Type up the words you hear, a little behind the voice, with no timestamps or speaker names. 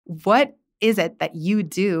What is it that you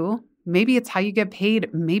do? Maybe it's how you get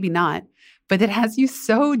paid, maybe not, but it has you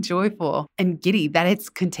so joyful and giddy that it's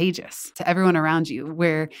contagious to everyone around you,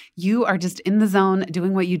 where you are just in the zone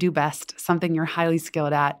doing what you do best, something you're highly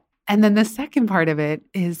skilled at. And then the second part of it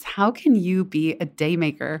is, how can you be a day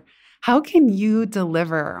maker? How can you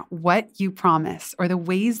deliver what you promise, or the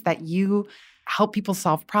ways that you help people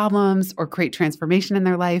solve problems or create transformation in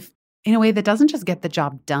their life in a way that doesn't just get the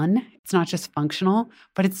job done? It's not just functional,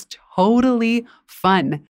 but it's totally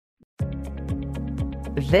fun.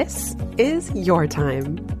 This is your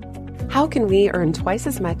time. How can we earn twice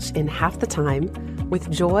as much in half the time with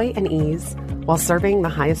joy and ease while serving the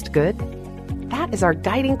highest good? That is our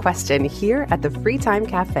guiding question here at the Free Time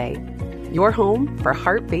Cafe, your home for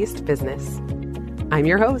heart-based business. I'm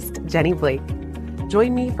your host, Jenny Blake.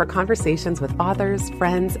 Join me for conversations with authors,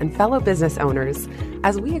 friends, and fellow business owners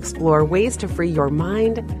as we explore ways to free your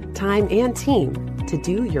mind, time, and team to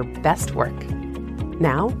do your best work.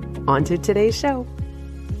 Now, on to today's show.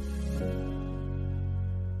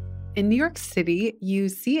 In New York City, you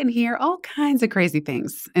see and hear all kinds of crazy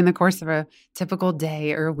things in the course of a typical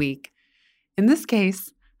day or a week. In this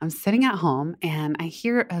case, I'm sitting at home and I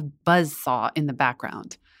hear a buzzsaw in the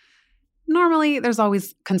background. Normally, there's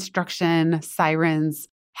always construction, sirens,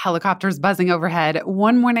 helicopters buzzing overhead.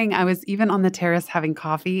 One morning, I was even on the terrace having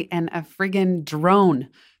coffee and a friggin' drone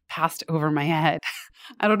passed over my head.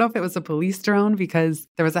 I don't know if it was a police drone because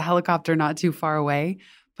there was a helicopter not too far away,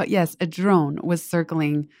 but yes, a drone was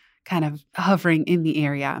circling, kind of hovering in the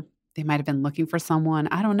area. They might have been looking for someone.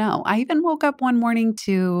 I don't know. I even woke up one morning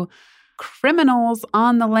to criminals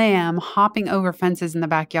on the lam hopping over fences in the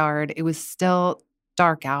backyard. It was still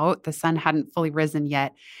dark out. The sun hadn't fully risen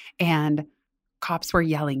yet. And cops were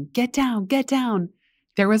yelling, "Get down, get down."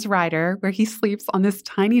 There was Ryder, where he sleeps on this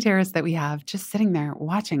tiny terrace that we have, just sitting there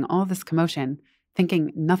watching all this commotion,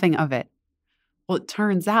 thinking nothing of it. Well, it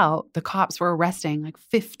turns out the cops were arresting like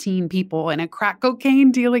 15 people in a crack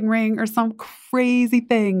cocaine dealing ring or some crazy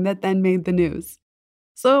thing that then made the news.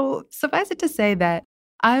 So suffice it to say that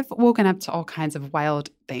I've woken up to all kinds of wild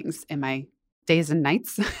things in my days and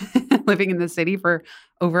nights living in the city for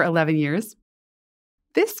over 11 years.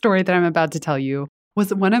 This story that I'm about to tell you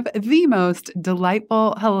was one of the most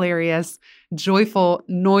delightful, hilarious, joyful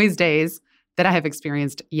noise days that I have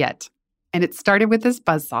experienced yet. And it started with this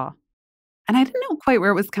buzzsaw. And I didn't know quite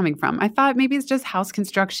where it was coming from. I thought maybe it's just house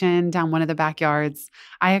construction down one of the backyards.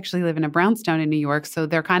 I actually live in a brownstone in New York, so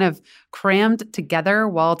they're kind of crammed together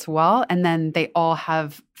wall to wall, and then they all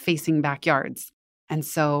have facing backyards. And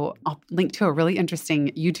so I'll link to a really interesting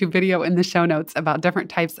YouTube video in the show notes about different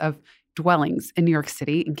types of dwellings in New York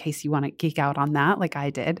City in case you want to geek out on that like I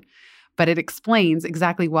did. But it explains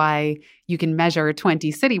exactly why you can measure 20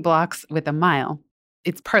 city blocks with a mile.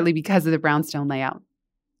 It's partly because of the brownstone layout.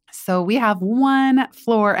 So we have one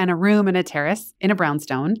floor and a room and a terrace in a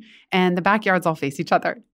brownstone, and the backyards all face each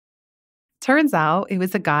other. Turns out it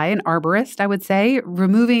was a guy, an arborist, I would say,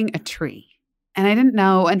 removing a tree. And I didn't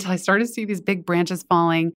know until I started to see these big branches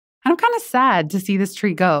falling. And I'm kind of sad to see this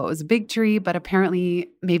tree go. It was a big tree, but apparently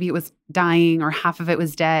maybe it was dying or half of it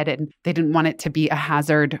was dead, and they didn't want it to be a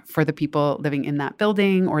hazard for the people living in that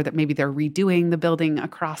building, or that maybe they're redoing the building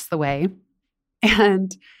across the way.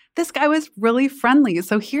 And this guy was really friendly.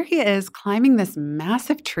 So here he is climbing this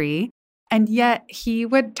massive tree, and yet he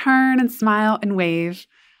would turn and smile and wave.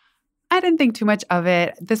 I didn't think too much of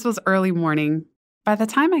it. This was early morning. By the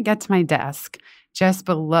time I get to my desk, just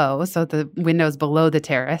below, so the window's below the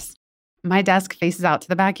terrace, my desk faces out to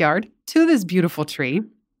the backyard to this beautiful tree.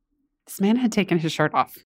 This man had taken his shirt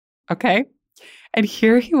off, okay? And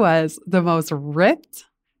here he was, the most ripped,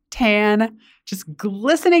 tan, just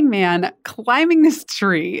glistening man climbing this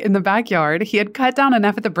tree in the backyard. He had cut down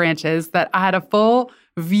enough of the branches that I had a full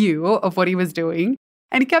view of what he was doing.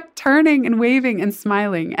 And he kept turning and waving and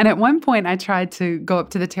smiling. And at one point, I tried to go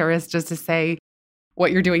up to the terrace just to say,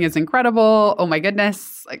 "What you're doing is incredible. Oh my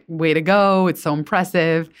goodness, like, way to go. It's so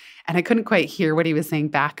impressive." And I couldn't quite hear what he was saying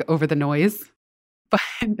back over the noise. But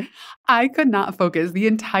I could not focus. The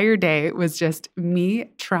entire day was just me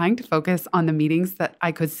trying to focus on the meetings that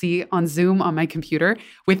I could see on Zoom on my computer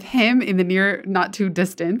with him in the near, not too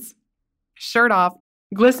distance, shirt off,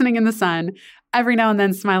 glistening in the sun, every now and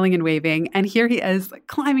then smiling and waving. And here he is, like,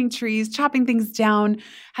 climbing trees, chopping things down,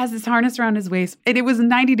 has his harness around his waist. And it was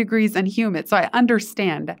 90 degrees and humid, so I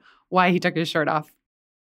understand why he took his shirt off.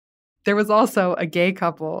 There was also a gay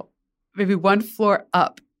couple, maybe one floor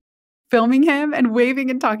up, filming him and waving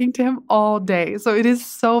and talking to him all day. So it is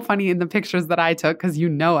so funny in the pictures that I took, because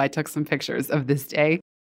I took some pictures of this day.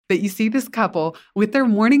 that you see this couple with their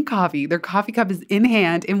morning coffee. Their coffee cup is in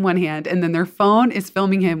one hand, and then their phone is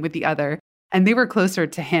filming him with the other. And they were closer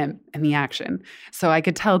to him in the action. So I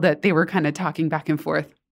could tell that they were kind of talking back and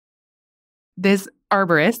forth. This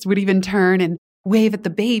arborist would even turn and wave at the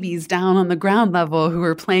babies down on the ground level who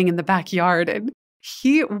were playing in the backyard. And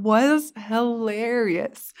he was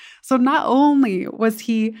hilarious. So not only was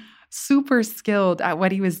he super skilled at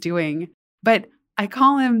what he was doing, but I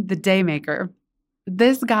call him the day maker.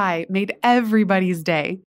 This guy made everybody's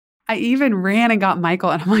day. I even ran and got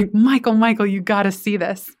Michael, and I'm like, Michael, you got to see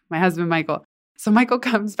this. My husband, Michael. So Michael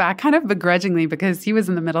comes back kind of begrudgingly because he was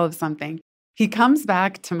in the middle of something. He comes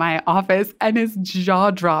back to my office and his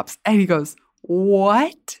jaw drops and he goes,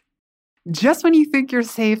 "What? Just when you think you're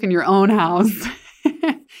safe in your own house."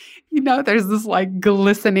 There's this like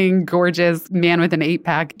glistening, gorgeous man with an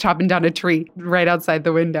 8-pack chopping down a tree right outside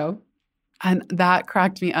the window. And that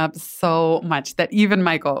cracked me up so much that even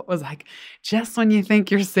Michael was like, just when you think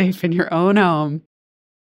you're safe in your own home.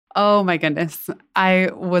 Oh my goodness. I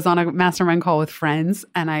was on a mastermind call with friends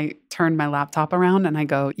and I turned my laptop around and I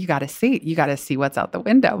go, you got to see what's out the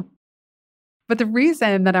window. But the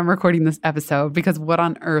reason that I'm recording this episode, because what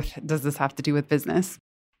on earth does this have to do with business,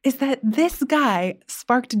 is that this guy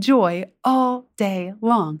sparked joy all day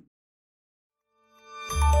long.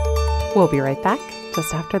 We'll be right back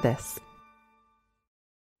just after this.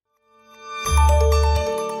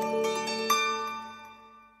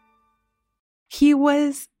 He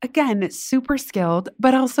was, again, super skilled,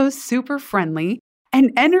 but also super friendly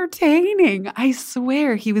and entertaining. I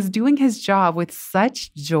swear he was doing his job with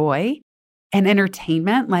such joy and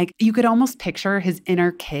entertainment. Like you could almost picture his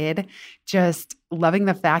inner kid just loving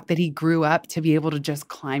the fact that he grew up to be able to just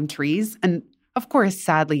climb trees. And of course,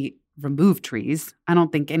 sadly, remove trees. I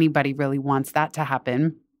don't think anybody really wants that to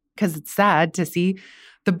happen because it's sad to see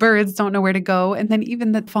the birds don't know where to go. And then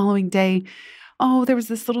even the following day, there was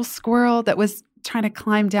this little squirrel that was trying to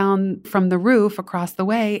climb down from the roof across the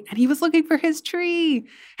way, and he was looking for his tree,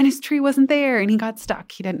 and his tree wasn't there, and he got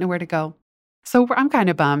stuck. He didn't know where to go. So I'm kind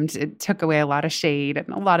of bummed. It took away a lot of shade, and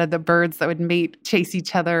a lot of the birds that would mate chase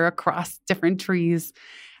each other across different trees.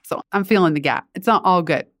 So I'm feeling the gap. It's not all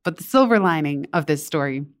good, but the silver lining of this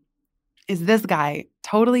story is this guy,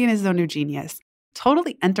 totally in his zone of genius,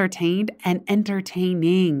 totally entertained and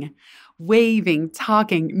entertaining, waving,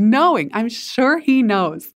 talking, knowing, I'm sure he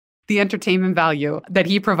knows the entertainment value that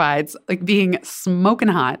he provides, like being smoking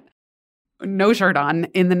hot, no shirt on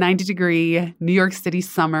in the 90-degree New York City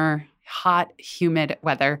summer, hot, humid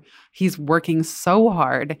weather. He's working so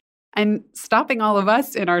hard and stopping all of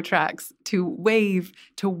us in our tracks to wave,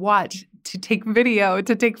 to watch, to take video,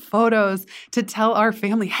 to take photos, to tell our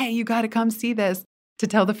family, hey, you got to come see this, to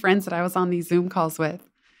tell the friends that I was on these Zoom calls with.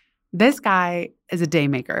 This guy is a day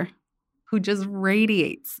maker who just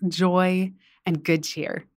radiates joy and good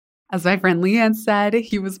cheer. As my friend Leanne said,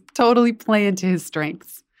 he was totally playing to his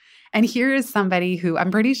strengths. And here is somebody who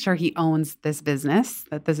I'm pretty sure he owns this business,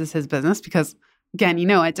 that this is his business, because again,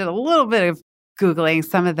 I did a little bit of Googling.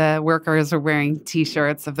 Some of the workers are wearing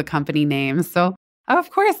T-shirts of the company names. So of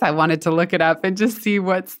course I wanted to look it up and just see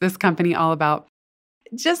what's this company all about.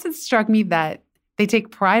 It struck me that they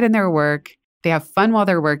take pride in their work. They have fun while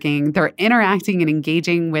they're working. They're interacting and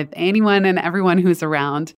engaging with anyone and everyone who's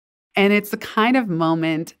around. And it's the kind of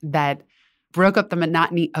moment that broke up the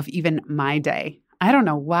monotony of even my day. I don't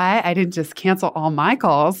know why I didn't just cancel all my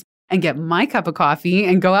calls and get my cup of coffee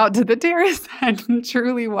and go out to the terrace and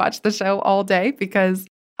truly watch the show all day, because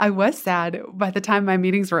I was sad by the time my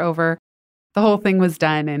meetings were over. The whole thing was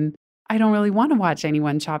done and I don't really want to watch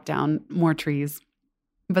anyone chop down more trees.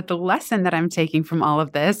 But the lesson that I'm taking from all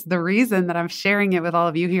of this, the reason that I'm sharing it with all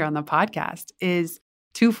of you here on the podcast, is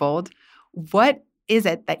twofold. What is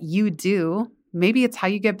it that you do? Maybe it's how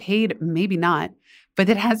you get paid, maybe not, but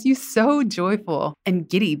it has you so joyful and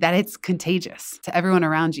giddy that it's contagious to everyone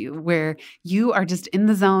around you, where you are just in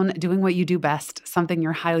the zone doing what you do best, something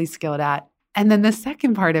you're highly skilled at. And then the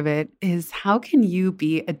second part of it is, how can you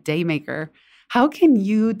be a day maker? How can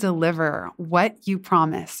you deliver what you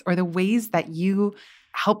promise, or the ways that you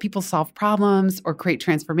help people solve problems or create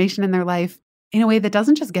transformation in their life in a way that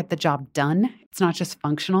doesn't just get the job done? It's not just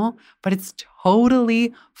functional, but it's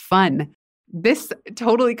totally fun. This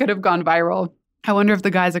totally could have gone viral. I wonder if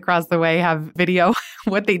the guys across the way have video,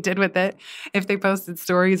 what they did with it, if they posted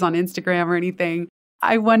stories on Instagram or anything.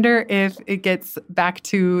 I wonder if it gets back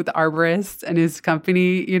to the arborist and his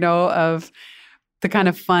company, of the kind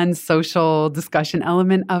of fun social discussion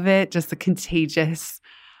element of it, just the contagious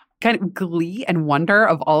kind of glee and wonder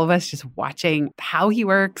of all of us just watching how he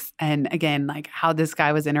works. And again, like how this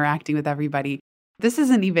guy was interacting with everybody. This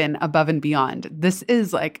isn't even above and beyond. This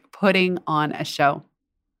is like putting on a show.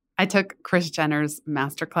 I took Kris Jenner's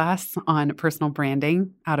masterclass on personal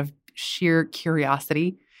branding out of sheer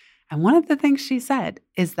curiosity. And one of the things she said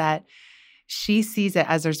is that she sees it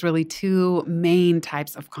as there's really two main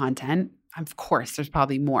types of content. Of course, there's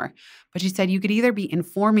probably more. But she said you could either be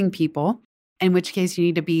informing people, in which case you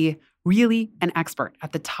need to be really an expert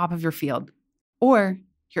at the top of your field, or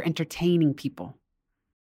you're entertaining people.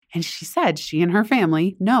 And she said she and her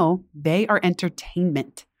family know they are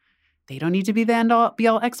entertainment. They don't need to be the end-all,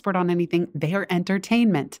 be-all expert on anything. They are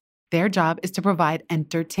entertainment. Their job is to provide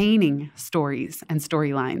entertaining stories and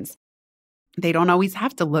storylines. They don't always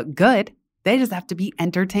have to look good. They just have to be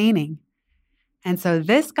entertaining. And so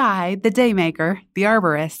this guy, the daymaker, the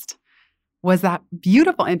arborist, was that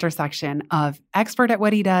beautiful intersection of expert at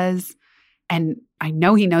what he does. And I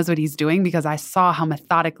know he knows what he's doing because I saw how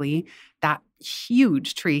methodically that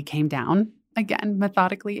huge tree came down, again,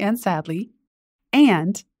 methodically and sadly.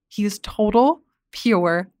 And he was total,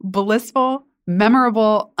 pure, blissful,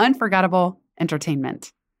 memorable, unforgettable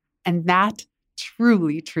entertainment. And that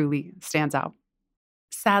truly, truly stands out.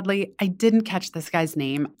 Sadly, I didn't catch this guy's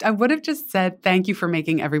name. I would have just said, thank you for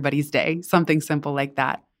making everybody's day, something simple like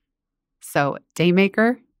that. So,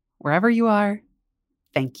 Daymaker, wherever you are,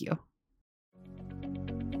 thank you.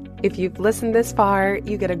 If you've listened this far,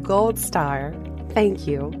 you get a gold star. Thank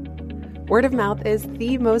you. Word of mouth is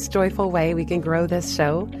the most joyful way we can grow this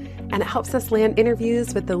show, and it helps us land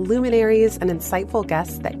interviews with the luminaries and insightful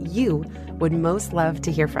guests that you would most love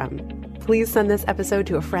to hear from. Please send this episode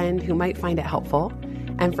to a friend who might find it helpful.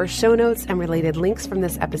 And for show notes and related links from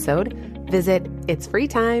this episode, visit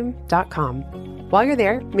itsfreetime.com. While you're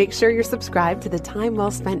there, make sure you're subscribed to the Time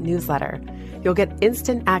Well Spent newsletter. You'll get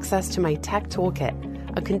instant access to my tech toolkit,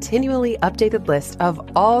 a continually updated list of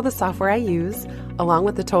all the software I use, along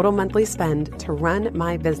with the total monthly spend to run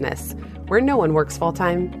my business, where no one works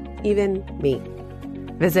full-time, even me.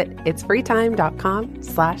 Visit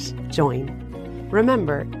itsfreetime.com/join.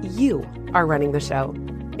 Remember, you are running the show.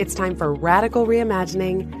 It's time for radical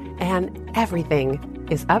reimagining, and everything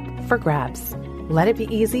is up for grabs. Let it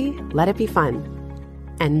be easy, let it be fun,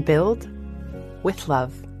 and build with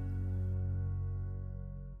love.